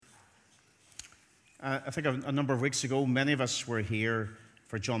I think a number of weeks ago, many of us were here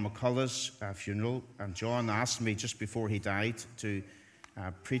for John McCullough's funeral, and John asked me just before he died to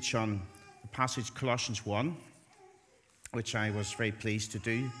preach on the passage Colossians 1, which I was very pleased to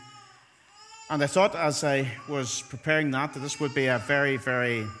do. And I thought as I was preparing that this would be a very,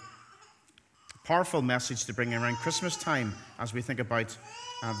 very powerful message to bring around Christmas time as we think about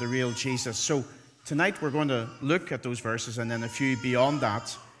the real Jesus. So tonight we're going to look at those verses and then a few beyond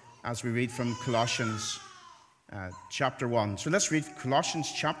that as we read from Colossians chapter 1. So let's read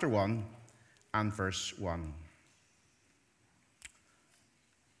Colossians chapter 1 and verse 1.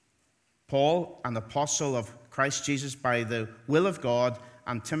 Paul, an apostle of Christ Jesus by the will of God,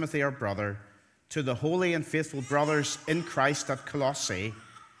 and Timothy our brother, to the holy and faithful brothers in Christ at Colossae,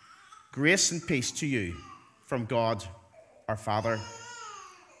 grace and peace to you from God our Father.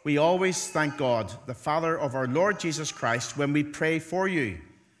 We always thank God, the Father of our Lord Jesus Christ, when we pray for you,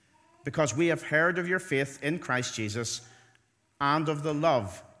 because we have heard of your faith in Christ Jesus and of the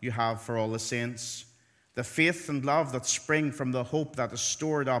love you have for all the saints, the faith and love that spring from the hope that is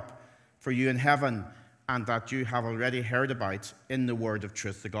stored up for you in heaven and that you have already heard about in the word of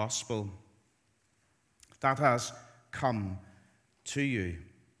truth, the gospel that has come to you.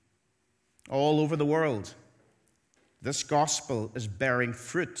 All over the world, this gospel is bearing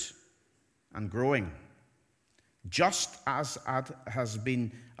fruit and growing, just as it has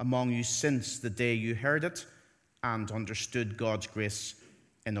been among you since the day you heard it and understood God's grace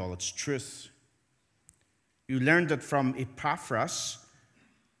in all its truth. You learned it from Epaphras,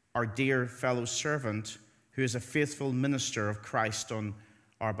 our dear fellow servant, who is a faithful minister of Christ on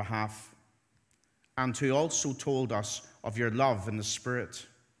our behalf, and who also told us of your love in the Spirit.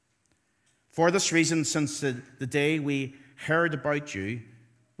 For this reason, since the day we heard about you,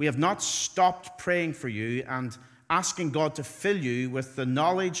 we have not stopped praying for you and asking God to fill you with the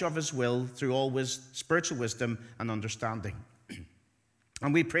knowledge of his will through all spiritual wisdom and understanding.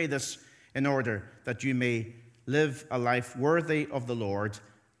 And we pray this in order that you may live a life worthy of the Lord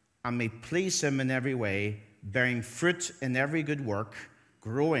and may please him in every way, bearing fruit in every good work,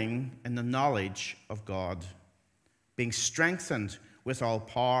 growing in the knowledge of God, being strengthened with all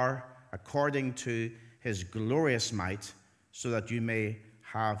power according to his glorious might, so that you may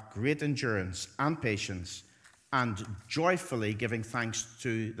have great endurance and patience, and joyfully giving thanks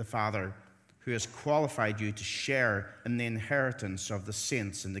to the Father, who has qualified you to share in the inheritance of the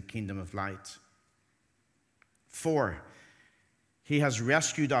saints in the kingdom of light. For he has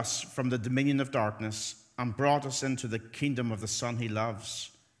rescued us from the dominion of darkness and brought us into the kingdom of the Son he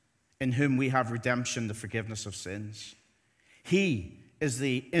loves, in whom we have redemption, the forgiveness of sins. He is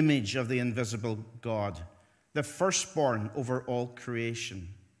the image of the invisible God, the firstborn over all creation.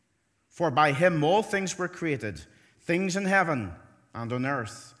 For by him all things were created, things in heaven and on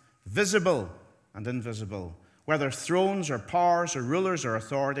earth, visible and invisible, whether thrones or powers or rulers or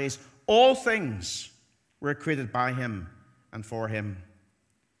authorities, all things were created by him and for him.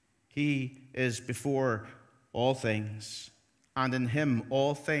 He is before all things, and in him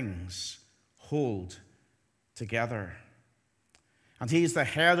all things hold together. And he is the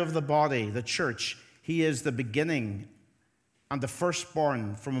head of the body, the church. He is the beginning and the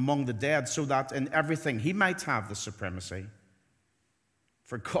firstborn from among the dead, so that in everything he might have the supremacy.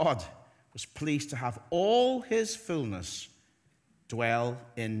 For God was pleased to have all his fullness dwell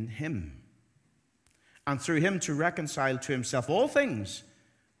in him, and through him to reconcile to himself all things,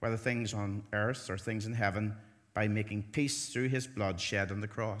 whether things on earth or things in heaven, by making peace through his blood shed on the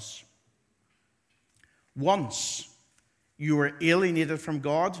cross. Once you were alienated from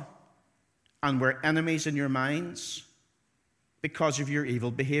God and were enemies in your minds because of your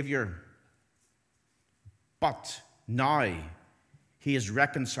evil behavior. But now he has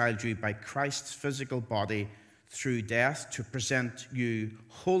reconciled you by Christ's physical body through death to present you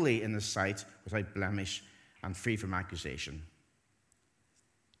holy in his sight, without blemish and free from accusation.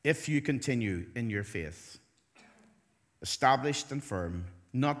 If you continue in your faith, established and firm,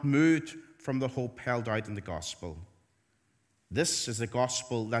 not moved from the hope held out in the gospel. This is the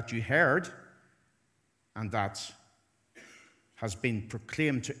gospel that you heard and that has been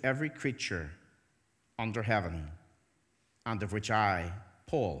proclaimed to every creature under heaven, and of which I,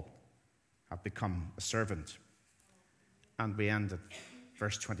 Paul, have become a servant. And we end at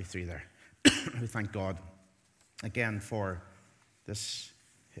verse 23 there. We thank God again for this.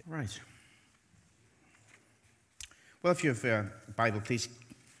 Right. Well, if you have a Bible, please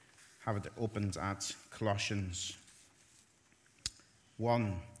have it opened at Colossians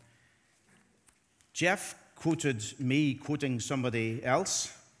 1. Jeff quoted me quoting somebody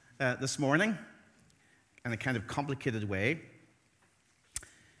else this morning in a kind of complicated way.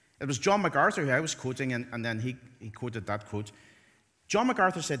 It was John MacArthur who I was quoting, and then he quoted that quote. John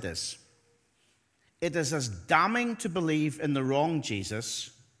MacArthur said this: "It is as damning to believe in the wrong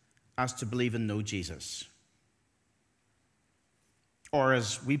Jesus as to believe in no Jesus." Or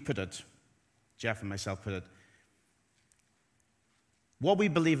as we put it, Jeff and myself put it, what we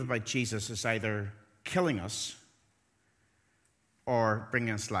believe about Jesus is either killing us or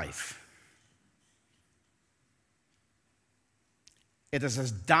bringing us life. It is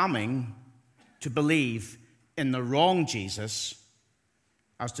as damning to believe in the wrong Jesus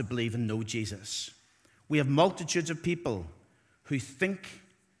as to believe in no Jesus. We have multitudes of people who think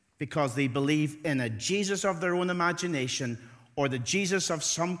because they believe in a Jesus of their own imagination or the Jesus of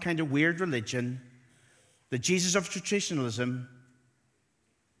some kind of weird religion, the Jesus of traditionalism,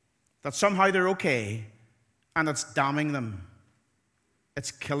 that somehow they're okay, and it's damning them.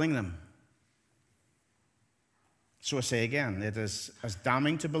 It's killing them. So I say again, it is as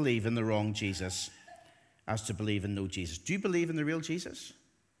damning to believe in the wrong Jesus as to believe in no Jesus. Do you believe in the real Jesus?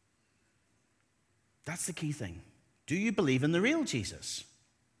 That's the key thing. Do you believe in the real Jesus?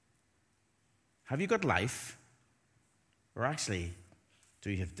 Have you got life? Or actually, do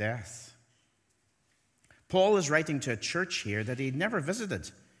you have death? Paul is writing to a church here that he'd never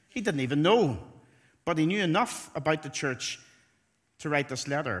visited. He didn't even know. But he knew enough about the church to write this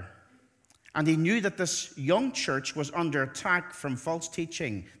letter. And he knew that this young church was under attack from false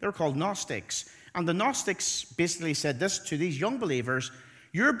teaching. They were called Gnostics. And the Gnostics basically said this to these young believers: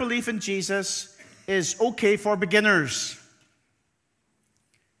 your belief in Jesus is okay for beginners.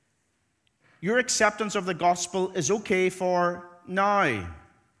 Your acceptance of the gospel is okay for now.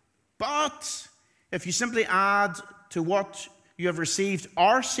 But if you simply add to what you have received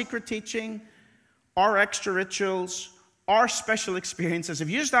our secret teaching, our extra rituals, our special experiences, if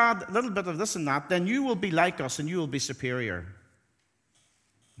you just add a little bit of this and that, then you will be like us and you will be superior.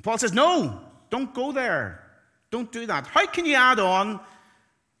 Paul says, no, don't go there. Don't do that. How can you add on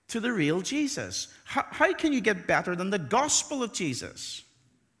to the real Jesus? How can you get better than the gospel of Jesus?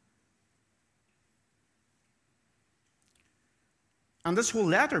 And this whole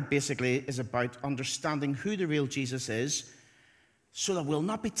letter basically is about understanding who the real Jesus is so that we'll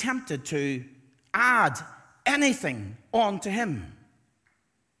not be tempted to add anything on to him.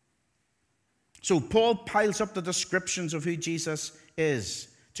 So Paul piles up the descriptions of who Jesus is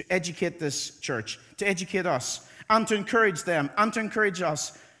to educate this church, to educate us, and to encourage them, and to encourage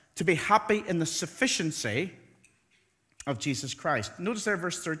us to be happy in the sufficiency of Jesus Christ. Notice there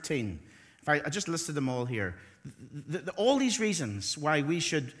verse 13. I just listed them all here. All these reasons why we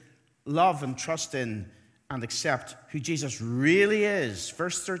should love and trust in and accept who Jesus really is.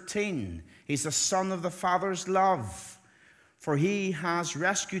 Verse 13, he's the Son of the Father's love, for he has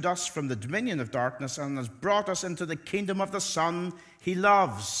rescued us from the dominion of darkness and has brought us into the kingdom of the Son he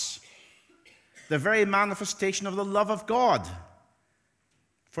loves, the very manifestation of the love of God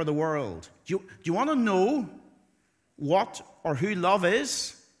for the world. Do you want to know what or who love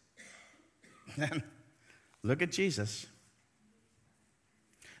is? Then look at Jesus.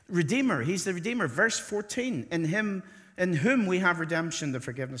 Redeemer, he's the Redeemer. Verse 14, in whom we have redemption, the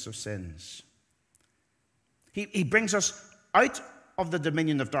forgiveness of sins. He brings us out of the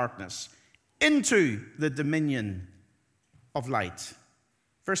dominion of darkness into the dominion of light.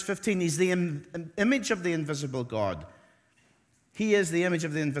 Verse 15, he's the image of the invisible God. He is the image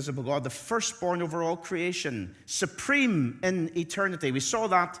of the invisible God, the firstborn over all creation, supreme in eternity. We saw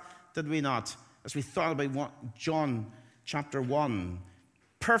that, did we not, as we thought about John chapter 1.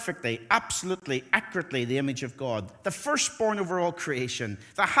 Perfectly, absolutely, accurately the image of God, the firstborn over all creation.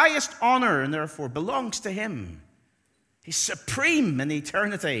 The highest honor, and therefore, belongs to him. He's supreme in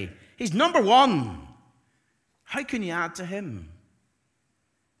eternity. He's number one. How can you add to him?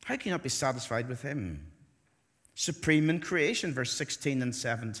 How can you not be satisfied with him? Supreme in creation, verse 16 and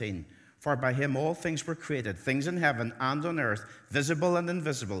 17. For by him all things were created, things in heaven and on earth, visible and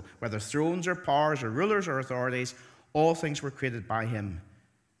invisible, whether thrones or powers or rulers or authorities, all things were created by him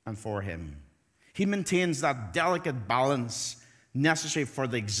and for him. He maintains that delicate balance necessary for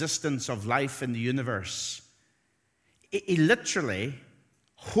the existence of life in the universe. He literally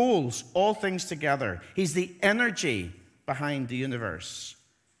holds all things together. He's the energy behind the universe.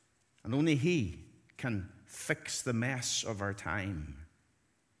 And only he can fix the mess of our time.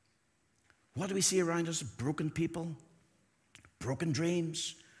 What do we see around us? Broken people, broken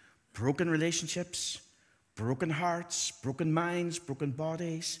dreams, broken relationships, broken hearts, broken minds, broken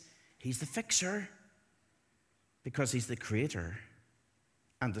bodies. He's the fixer because he's the creator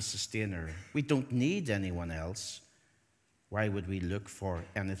and the sustainer. We don't need anyone else. Why would we look for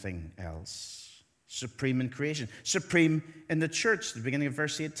anything else? supreme in creation, supreme in the church, the beginning of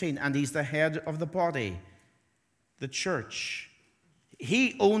verse 18, and he's the head of the body, the church.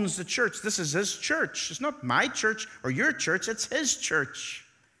 He owns the church. This is his church. It's not my church or your church, it's his church.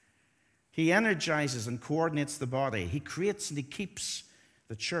 He energizes and coordinates the body. He creates and he keeps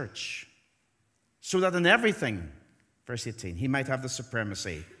the church so that in everything, verse 18, he might have the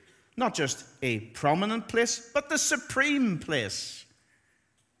supremacy. Not just a prominent place, but the supreme place.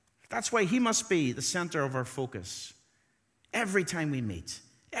 That's why he must be the center of our focus. Every time we meet,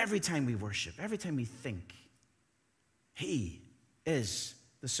 every time we worship, every time we think, he is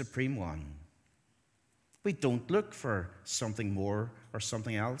the supreme one. We don't look for something more or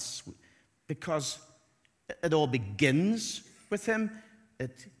something else because it all begins with him,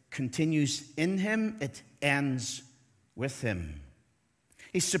 it continues in him, it ends with him.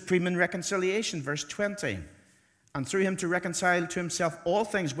 He's supreme in reconciliation, verse 20. And through him to reconcile to himself all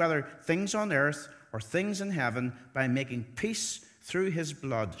things, whether things on earth or things in heaven, by making peace through his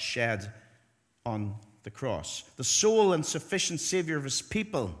blood shed on the cross. The sole and sufficient Savior of his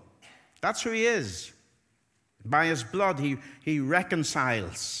people. That's who he is. By his blood, he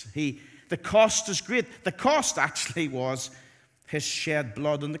reconciles. The cost is great. The cost actually was his shed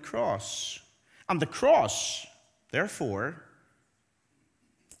blood on the cross. And the cross, therefore,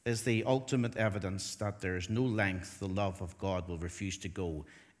 is the ultimate evidence that there is no length the love of God will refuse to go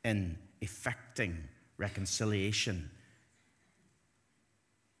in effecting reconciliation.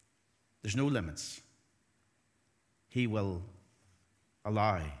 There's no limits. He will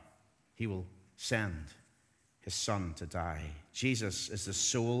allow, he will send his Son to die. Jesus is the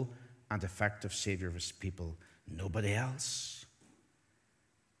sole and effective Savior of his people. Nobody else.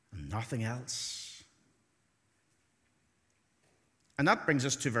 Nothing else. And that brings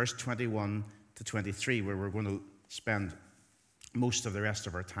us to verse 21 to 23, where we're going to spend most of the rest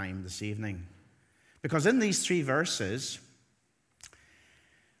of our time this evening. Because in these three verses,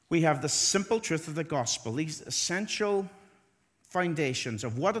 we have the simple truth of the gospel, these essential foundations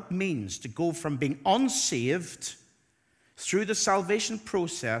of what it means to go from being unsaved through the salvation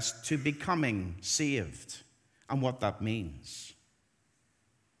process to becoming saved, and what that means.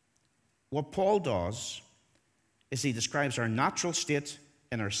 What Paul does is he describes our natural state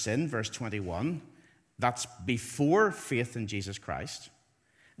in our sin, verse 21. That's before faith in Jesus Christ.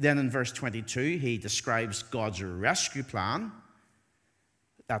 Then in verse 22, he describes God's rescue plan.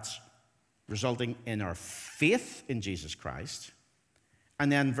 That's resulting in our faith in Jesus Christ. And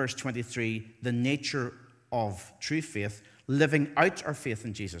then verse 23, the nature of true faith, living out our faith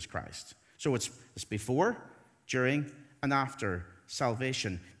in Jesus Christ. So it's before, during, and after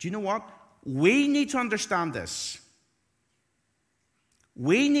salvation. Do you know what? We need to understand this.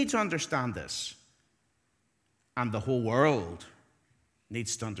 We need to understand this. And the whole world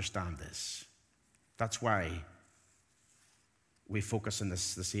needs to understand this. That's why we focus on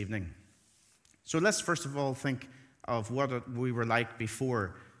this evening. So let's first of all think of what we were like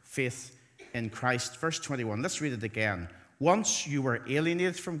before faith in Christ. Verse 21, let's read it again. Once you were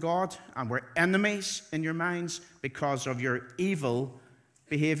alienated from God and were enemies in your minds because of your evil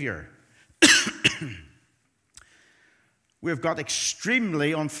behavior. We've got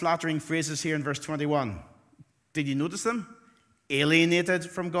extremely unflattering phrases here in verse 21. Did you notice them? Alienated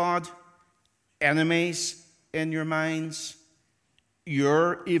from God, enemies in your minds,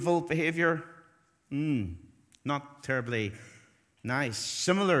 your evil behavior. Not terribly nice.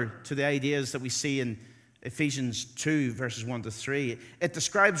 Similar to the ideas that we see in Ephesians 2, verses 1 to 3. It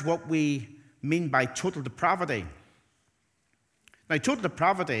describes what we mean by total depravity. Now, total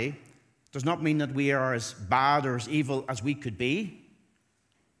depravity does not mean that we are as bad or as evil as we could be,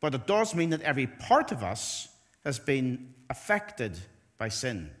 but it does mean that every part of us has been affected by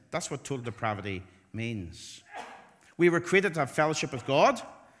sin. That's what total depravity means. We were created to have fellowship with God,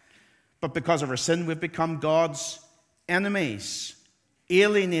 but because of our sin, we've become God's enemies,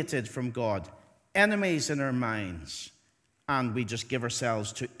 alienated from God, enemies in our minds, and we just give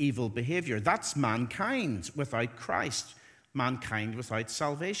ourselves to evil behavior. That's mankind without Christ, mankind without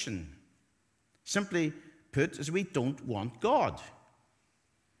salvation. Simply put, is we don't want God.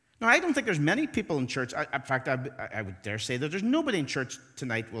 Now, I don't think there's many people in church. In fact, I would dare say that there's nobody in church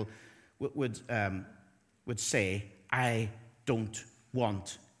tonight would say, I don't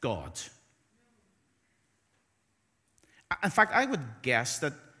want God. In fact, I would guess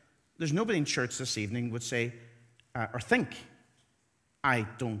that there's nobody in church this evening would say or think, I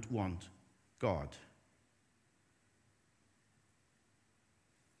don't want God.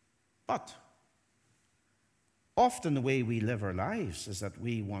 But often the way we live our lives is that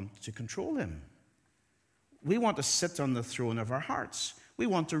we want to control him. We want to sit on the throne of our hearts. We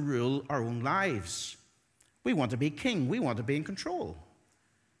want to rule our own lives. We want to be king. We want to be in control.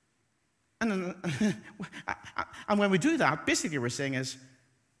 And when we do that, basically we're saying is,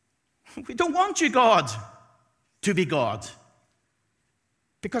 we don't want you, God, to be God.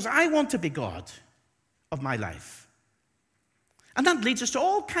 Because I want to be God of my life. And that leads us to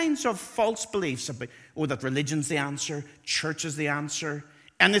all kinds of false beliefs about, that religion's the answer, church is the answer,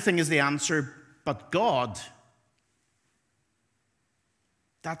 anything is the answer but God.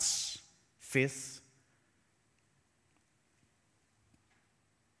 That's faith.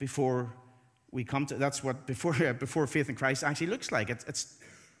 Before faith in Christ actually looks like. It's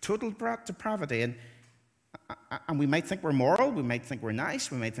total depravity. And we might think we're moral, we might think we're nice,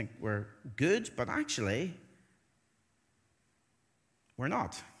 we might think we're good, but actually, we're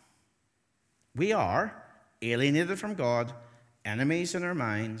not. We are alienated from God, enemies in our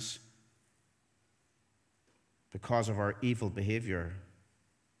minds, because of our evil behavior.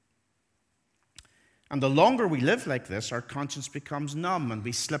 And the longer we live like this, our conscience becomes numb, and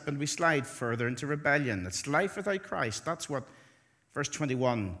we slip and we slide further into rebellion. It's life without Christ. That's what verse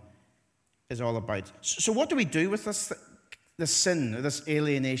 21 is all about. So what do we do with this sin, this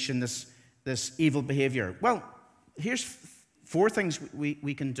alienation, this evil behavior? Well, here's 4 things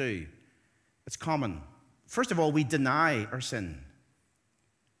we can do. It's common. First of all, we deny our sin.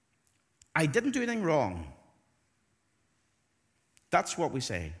 I didn't do anything wrong. That's what we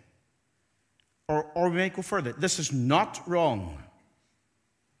say. Or we might go further. This is not wrong.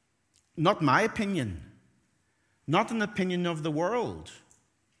 Not my opinion. Not an opinion of the world.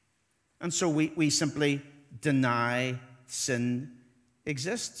 And so we simply deny sin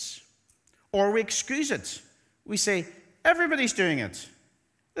exists. Or we excuse it. We say, everybody's doing it.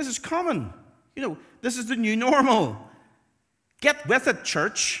 This is common. This is the new normal. Get with it,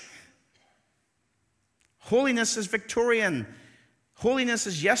 church. Holiness is Victorian. Holiness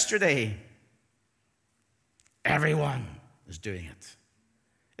is yesterday. Everyone is doing it.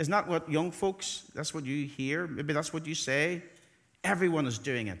 Isn't that what young folks, that's what you hear? Maybe that's what you say? Everyone is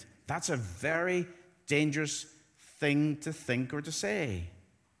doing it. That's a very dangerous thing to think or to say.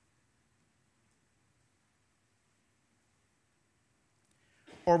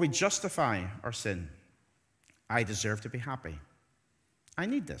 Or we justify our sin. I deserve to be happy. I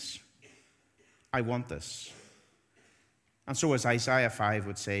need this. I want this. And so, as Isaiah 5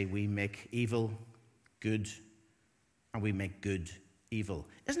 would say, we make evil good, and we make good evil.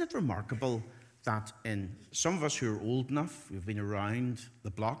 Isn't it remarkable that in some of us who are old enough, we've been around the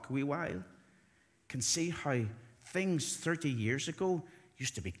block a wee while, can see how things 30 years ago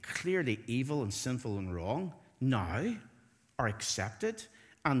used to be clearly evil and sinful and wrong, now are accepted,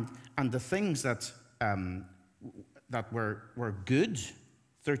 and the things that were good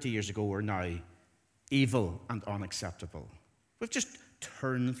 30 years ago are now evil and unacceptable. We've just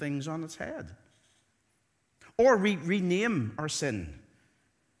turned things on its head. Or we rename our sin.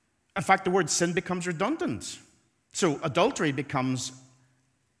 In fact, the word sin becomes redundant. So adultery becomes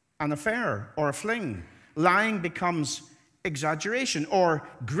an affair or a fling. Lying becomes exaggeration. Or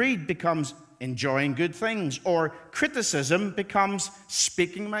greed becomes enjoying good things. Or criticism becomes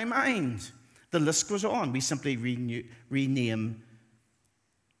speaking my mind. The list goes on. We simply rename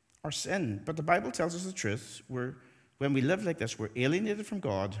our sin. But the Bible tells us the truth. When we live like this, we're alienated from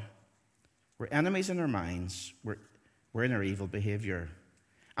God. We're enemies in our minds. We're in our evil behavior.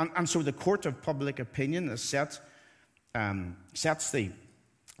 And so the court of public opinion sets the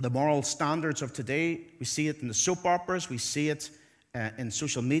moral standards of today. We see it in the soap operas. We see it in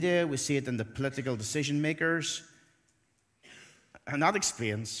social media. We see it in the political decision makers. And that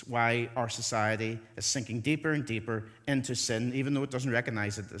explains why our society is sinking deeper and deeper into sin, even though it doesn't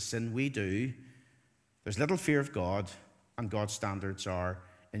recognize it as sin. We do. There's little fear of God, and God's standards are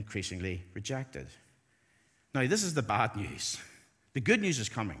increasingly rejected. Now, this is the bad news. The good news is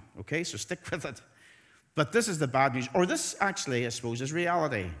coming, okay? So stick with it. But this is the bad news. Or this actually, I suppose, is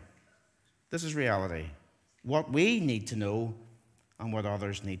reality. This is reality. What we need to know and what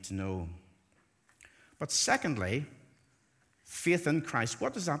others need to know. But secondly, faith in Christ.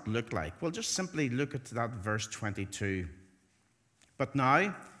 What does that look like? Well, just simply look at that verse 22. But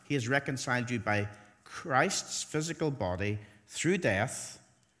now he has reconciled you by Christ's physical body through death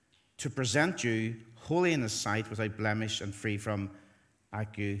to present you holy in his sight, without blemish and free from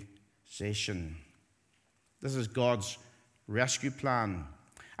accusation. This is God's rescue plan.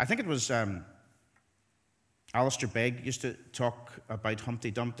 I think it was Alistair Begg used to talk about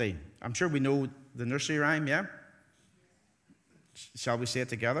Humpty Dumpty. I'm sure we know the nursery rhyme, yeah? Shall we say it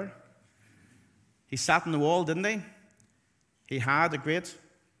together? He sat on the wall, didn't he? He had a great...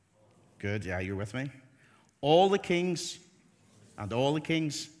 Good, yeah, you're with me. All the kings and all the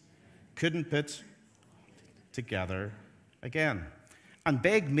kings couldn't put together again. And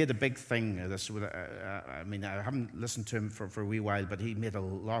Begg made a big thing of this. I mean, I haven't listened to him for a wee while, but he made a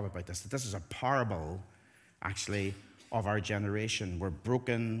lot about this. That this is a parable, actually, of our generation. We're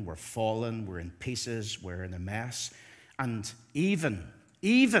broken, we're fallen, we're in pieces, we're in a mess. And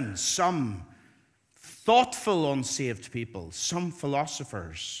even some thoughtful unsaved people, some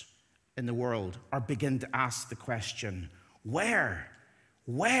philosophers in the world are beginning to ask the question, where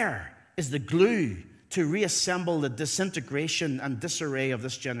is the glue to reassemble the disintegration and disarray of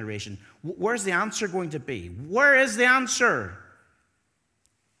this generation? Where's the answer going to be? Where is the answer?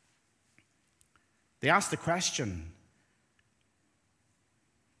 They ask the question,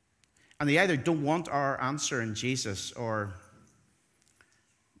 and they either don't want our answer in Jesus, or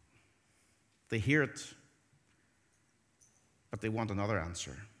they hear it, but they want another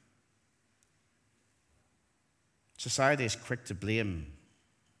answer. Society is quick to blame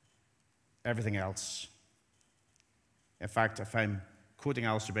everything else. In fact, if I'm quoting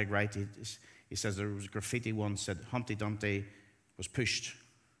Alistair Begg right, he says there was graffiti once said Humpty Dumpty was pushed.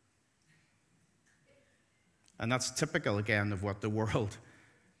 And that's typical, again, of what the world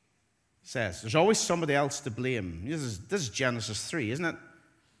says. There's always somebody else to blame. This is Genesis 3, isn't it?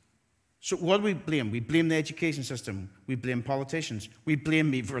 So what do we blame? We blame the education system. We blame politicians. We blame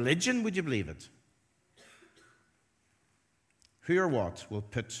religion, would you believe it? Who or what will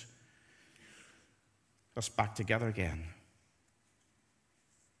put us back together again?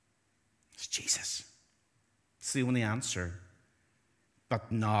 It's Jesus. It's the only answer.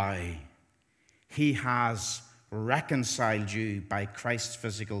 But now, he has reconciled you by Christ's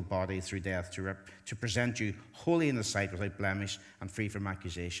physical body through death to present you holy in the sight, without blemish and free from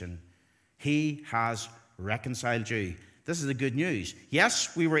accusation. He has reconciled you. This is the good news.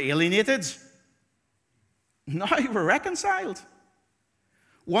 Yes, we were alienated. Now we're reconciled.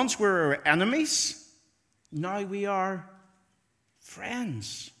 Once we were enemies, now we are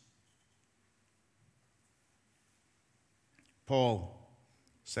friends. Paul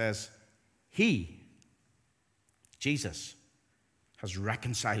says, he, Jesus, has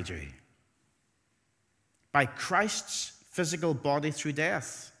reconciled you by Christ's physical body through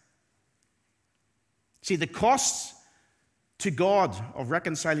death. See, the cost to God of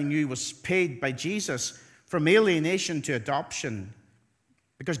reconciling you was paid by Jesus from alienation to adoption.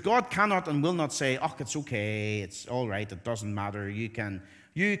 Because God cannot and will not say, oh, it's okay, it's all right, it doesn't matter, you can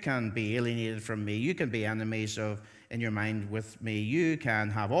be alienated from me, you can be enemies in your mind with me, you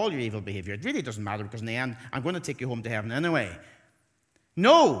can have all your evil behavior. It really doesn't matter, because in the end, I'm going to take you home to heaven anyway.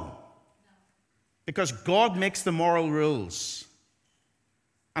 No. Because God makes the moral rules.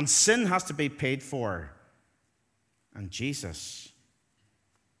 And sin has to be paid for. And Jesus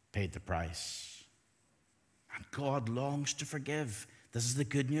paid the price. And God longs to forgive. This is the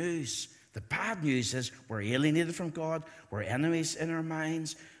good news. The bad news is we're alienated from God. We're enemies in our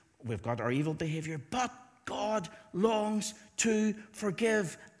minds. We've got our evil behavior. But God longs to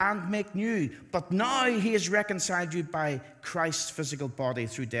forgive and make new. But now he has reconciled you by Christ's physical body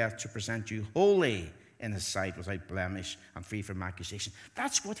through death to present you holy in his sight, without blemish and free from accusation.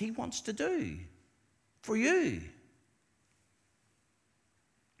 That's what he wants to do for you.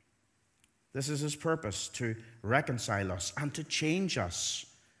 This is his purpose, to reconcile us and to change us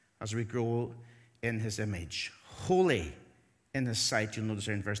as we grow in his image. Holy in his sight, you'll notice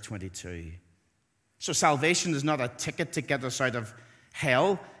there in verse 22. So salvation is not a ticket to get us out of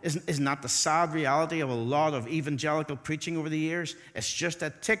hell. Isn't that the sad reality of a lot of evangelical preaching over the years? It's just a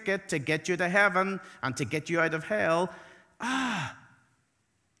ticket to get you to heaven and to get you out of hell.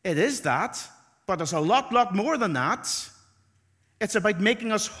 It is that, but it's a lot more than that. It's about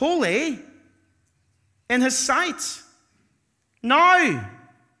making us holy in his sight, now,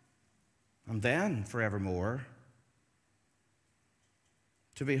 and then forevermore.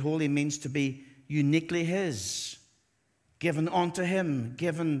 To be holy means to be uniquely his, given unto him,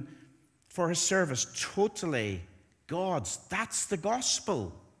 given for his service, totally God's. That's the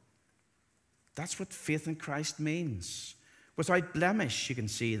gospel. That's what faith in Christ means. Without blemish, you can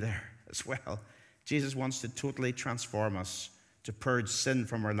see there as well. Jesus wants to totally transform us, to purge sin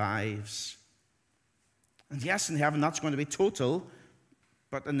from our lives. And yes, in heaven, that's going to be total.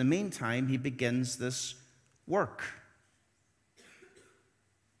 But in the meantime, he begins this work.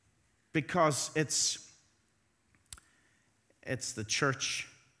 Because it's the church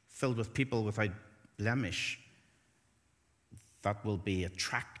filled with people without blemish that will be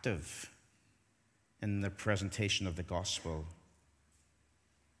attractive in the presentation of the gospel.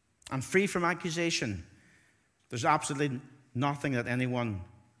 And free from accusation. There's absolutely nothing that anyone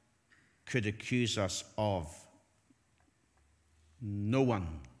could accuse us of no one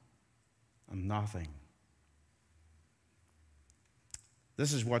and nothing.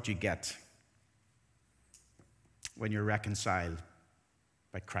 This is what you get when you're reconciled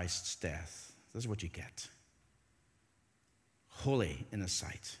by Christ's death. This is what you get. Holy in His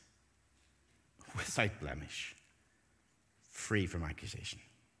sight, without blemish, free from accusation.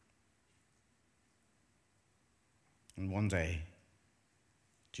 And one day,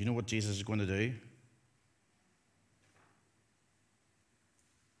 do you know what Jesus is going to do?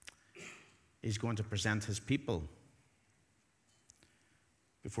 He's going to present His people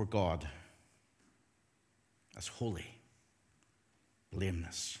before God as holy,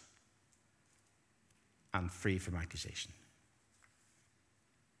 blameless, and free from accusation.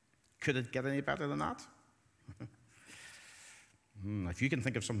 Could it get any better than that? If you can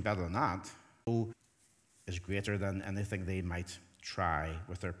think of something better than that, who is greater than anything they might try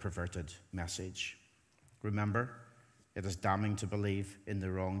with their perverted message. Remember, it is damning to believe in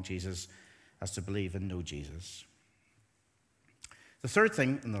the wrong Jesus as to believe in no Jesus. The third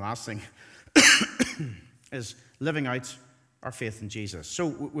thing, and the last thing, is living out our faith in Jesus. So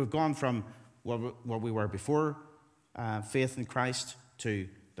we've gone from where we were before faith in Christ to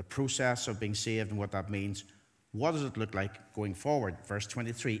the process of being saved and what that means. What does it look like going forward? Verse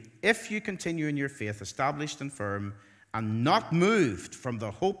 23, if you continue in your faith, established and firm, and not moved from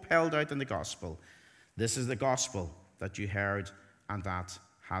the hope held out in the gospel. This is the gospel that you heard and that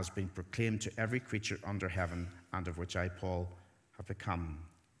has been proclaimed to every creature under heaven, and of which I, Paul, have become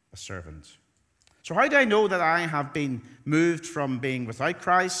a servant. So how do I know that I have been moved from being without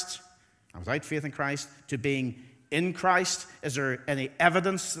Christ and without faith in Christ to being in Christ? Is there any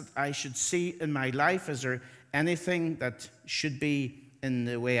evidence that I should see in my life? Is there anything that should be in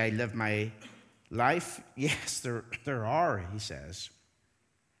the way I live my life? Yes, there are, he says.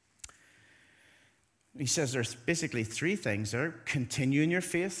 He says there's basically three things there. Continue in your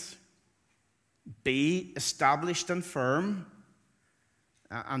faith, be established and firm,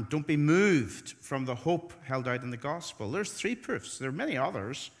 and don't be moved from the hope held out in the gospel. There's three proofs. There are many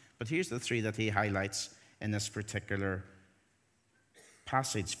others, but here's the three that he highlights in this particular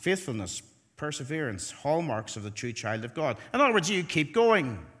passage. Faithfulness, perseverance, hallmarks of the true child of God. In other words, you keep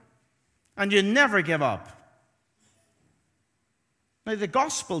going, and you never give up. Now, the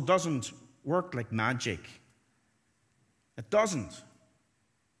gospel doesn't work like magic. It doesn't.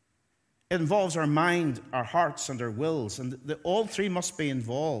 It involves our mind, our hearts, and our wills, and all three must be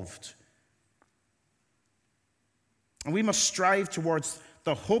involved. And we must strive towards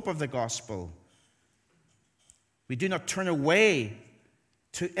the hope of the gospel. We do not turn away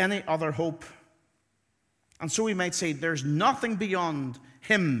to any other hope. And so we might say, there's nothing beyond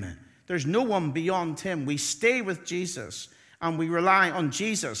Him. There's no one beyond Him. We stay with Jesus, and we rely on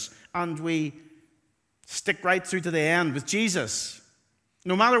Jesus, and we stick right through to the end with Jesus.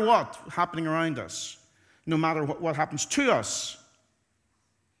 No matter what's happening around us, no matter what happens to us.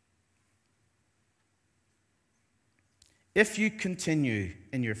 If you continue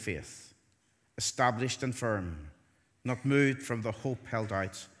in your faith, established and firm, not moved from the hope held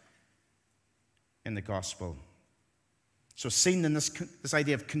out in the gospel. So seen in this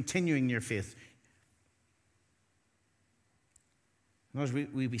idea of continuing your faith. In other words,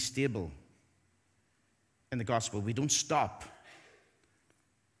 we be stable in the gospel. We don't stop.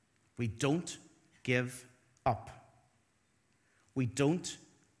 We don't give up. We don't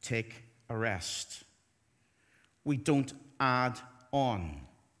take a rest. We don't add on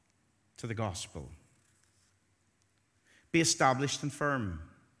to the gospel. Be established and firm.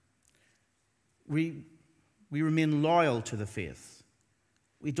 We remain loyal to the faith.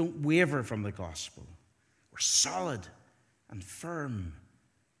 We don't waver from the gospel. We're solid and firm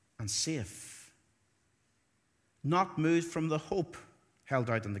and safe. Not moved from the hope held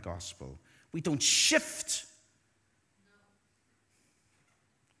out in the gospel. We don't shift.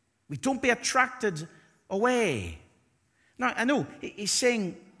 We don't be attracted away. Now, I know he's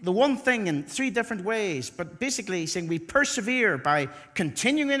saying the one thing in three different ways, but basically he's saying we persevere by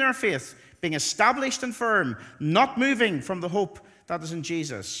continuing in our faith, being established and firm, not moving from the hope that is in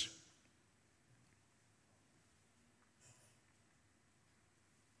Jesus.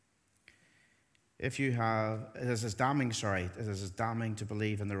 If you have, it is as damning to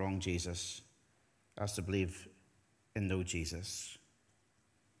believe in the wrong Jesus as to believe in no Jesus.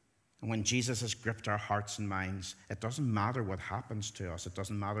 And when Jesus has gripped our hearts and minds, it doesn't matter what happens to us. It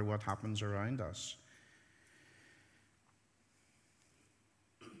doesn't matter what happens around us.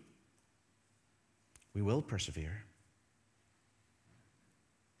 We will persevere.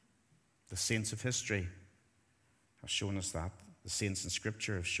 The saints of history have shown us that. The saints in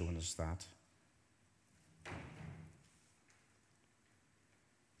Scripture have shown us that.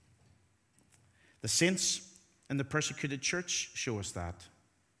 The saints in the persecuted church show us that.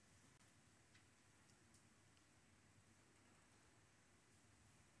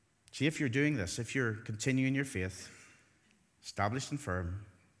 See, if you're doing this, if you're continuing your faith, established and firm,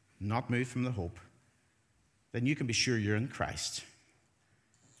 not moved from the hope, then you can be sure you're in Christ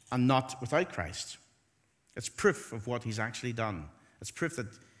and not without Christ. It's proof of what he's actually done. It's proof that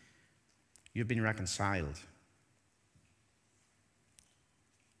you've been reconciled.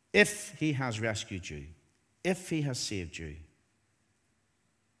 If he has rescued you, if he has saved you,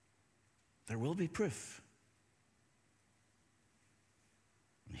 there will be proof.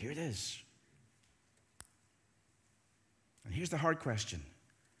 And here it is. And here's the hard question.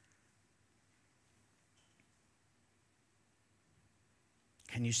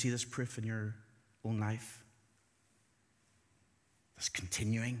 Can you see this proof in your own life? This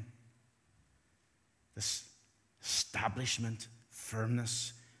continuing, this establishment,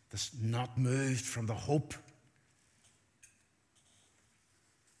 firmness, this not moved from the hope.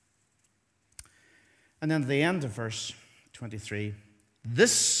 And then at the end of verse 23,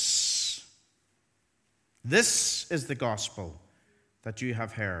 this is the gospel that you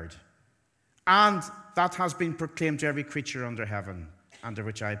have heard, and that has been proclaimed to every creature under heaven, under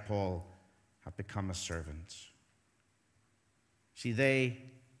which I, Paul, have become a servant. See, they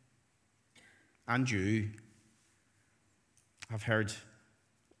and you have heard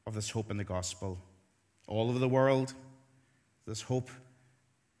of this hope in the gospel. All over the world, this hope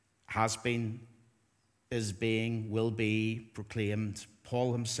has been, is being, will be proclaimed.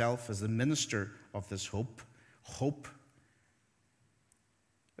 Paul himself is the minister of this hope. Hope.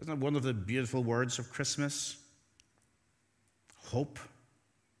 Isn't it one of the beautiful words of Christmas? Hope.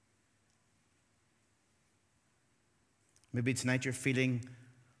 Maybe tonight you're feeling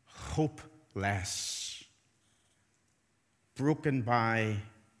hopeless, broken by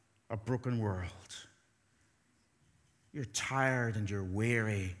a broken world. You're tired and you're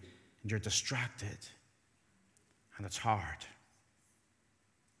weary and you're distracted, and it's hard.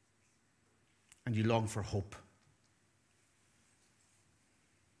 And you long for hope.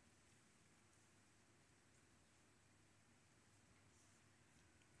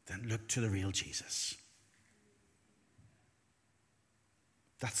 Then look to the real Jesus.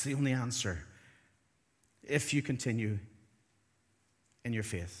 That's the only answer. If you continue in your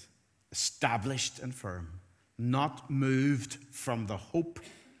faith, established and firm, not moved from the hope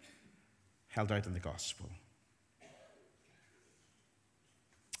held out in the gospel.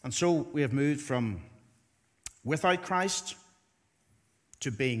 And so we have moved from without Christ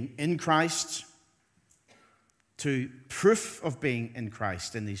to being in Christ to proof of being in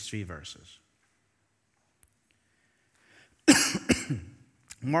Christ in these 3 verses.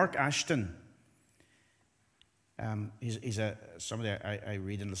 Mark Ashton, he's somebody I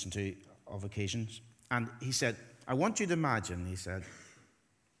read and listen to of occasions, and he said, I want you to imagine, he said,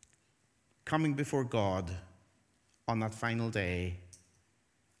 coming before God on that final day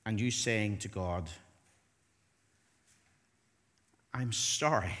and you saying to God, I'm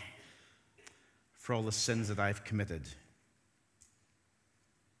sorry for all the sins that I've committed.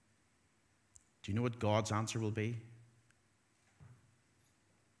 Do you know what God's answer will be?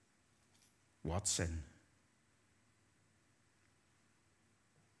 What sin?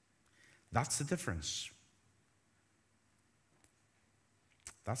 That's the difference.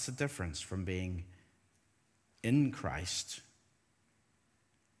 That's the difference from being in Christ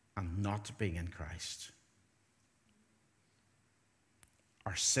and not being in Christ.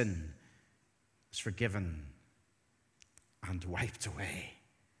 Our sin is forgiven and wiped away.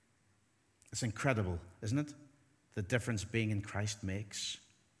 It's incredible, isn't it? The difference being in Christ makes.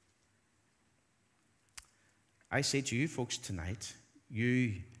 I say to you folks tonight,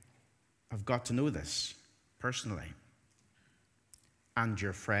 you have got to know this personally. And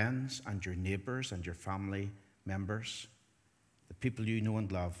your friends and your neighbors and your family members, the people you know and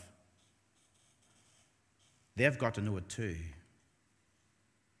love, they've got to know it too.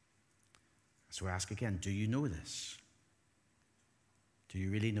 So I ask again, do you know this? Do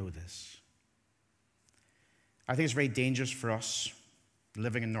you really know this? I think it's very dangerous for us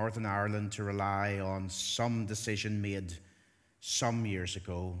living in Northern Ireland to rely on some decision made some years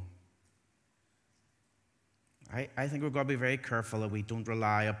ago. I think we've got to be very careful that we don't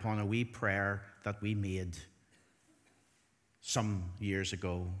rely upon a wee prayer that we made some years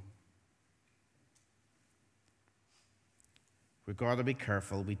ago. We've got to be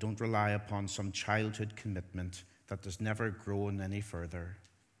careful we don't rely upon some childhood commitment that has never grown any further.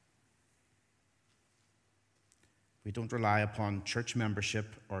 We don't rely upon church membership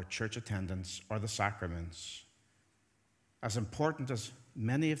or church attendance or the sacraments. As important as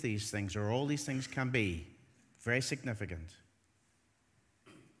many of these things, or all these things, can be very significant.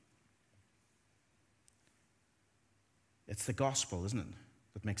 It's the gospel, isn't it,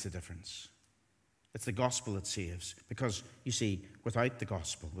 that makes a difference. It's the gospel that saves. Because, you see, without the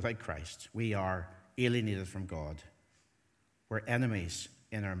gospel, without Christ, we are alienated from God. We're enemies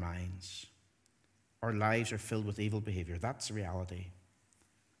in our minds. Our lives are filled with evil behavior. That's the reality.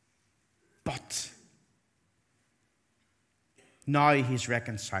 But now he's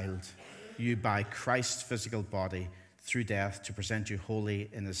reconciled you by Christ's physical body through death to present you holy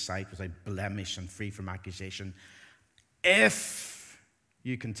in his sight without blemish and free from accusation. If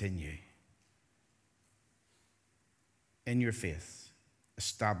you continue in your faith,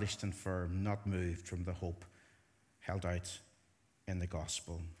 established and firm, not moved from the hope held out in the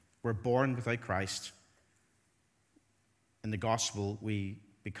gospel. We're born without Christ. In the gospel, we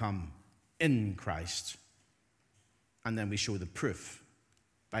become in Christ. And then we show the proof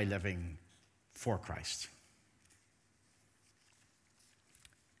by living for Christ.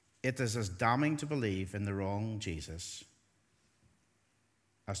 It is as damning to believe in the wrong Jesus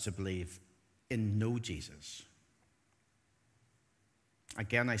as to believe in no Jesus.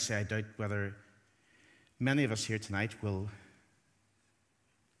 Again, I say I doubt whether many of us here tonight will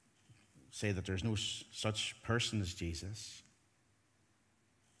say that there's no such person as Jesus.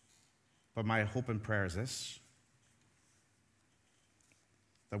 But my hope and prayer is this: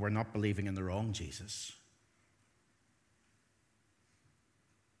 that we're not believing in the wrong Jesus.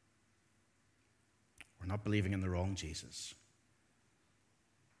 We're not believing in the wrong Jesus.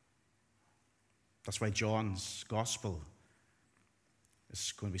 That's why John's gospel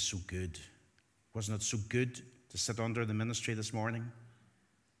is going to be so good. Wasn't it so good to sit under the ministry this morning?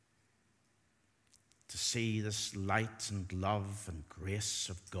 To see this light and love and grace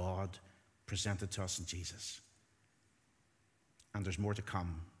of God presented to us in Jesus. And there's more to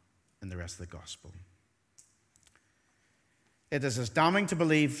come in the rest of the gospel. It is as damning to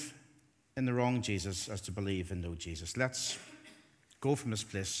believe in the wrong Jesus as to believe in no Jesus. Let's go from this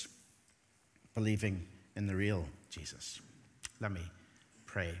place believing in the real Jesus. Let me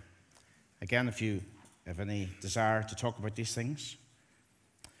pray. Again, if you have any desire to talk about these things,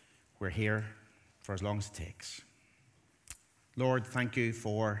 we're here for as long as it takes. Lord, thank you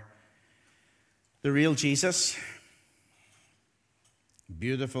for the real Jesus.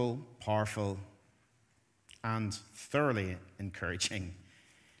 Beautiful, powerful, and thoroughly encouraging.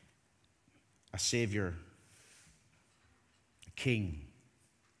 A Savior, a King,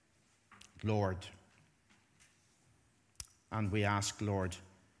 Lord. And we ask, Lord,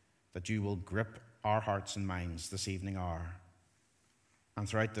 that you will grip our hearts and minds this evening hour and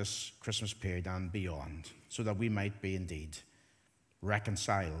throughout this Christmas period and beyond, so that we might be indeed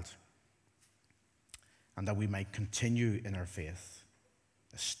reconciled and that we might continue in our faith,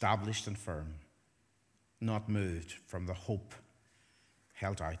 established and firm, not moved from the hope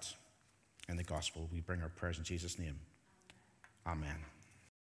held out in the gospel. We bring our prayers in Jesus' name. Amen.